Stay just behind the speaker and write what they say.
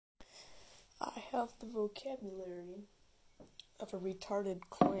have the vocabulary of a retarded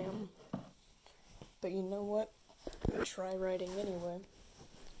clam. But you know what? I'm gonna try writing anyway,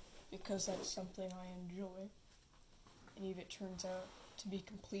 because that's something I enjoy. And if it turns out to be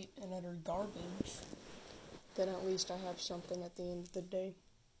complete and utter garbage, then at least I have something at the end of the day.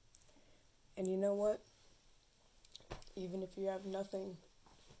 And you know what? Even if you have nothing,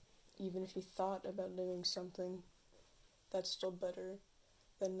 even if you thought about doing something, that's still better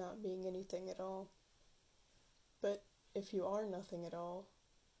than not being anything at all. But if you are nothing at all,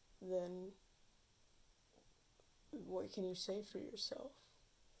 then what can you say for yourself?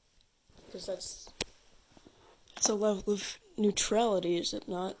 Because it's a level of neutrality, is it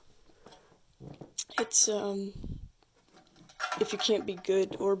not? It's, if you can't be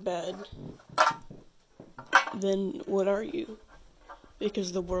good or bad, then what are you?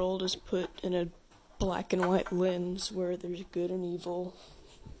 Because the world is put in a black and white lens where there's good and evil,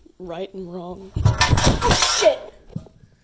 right and wrong.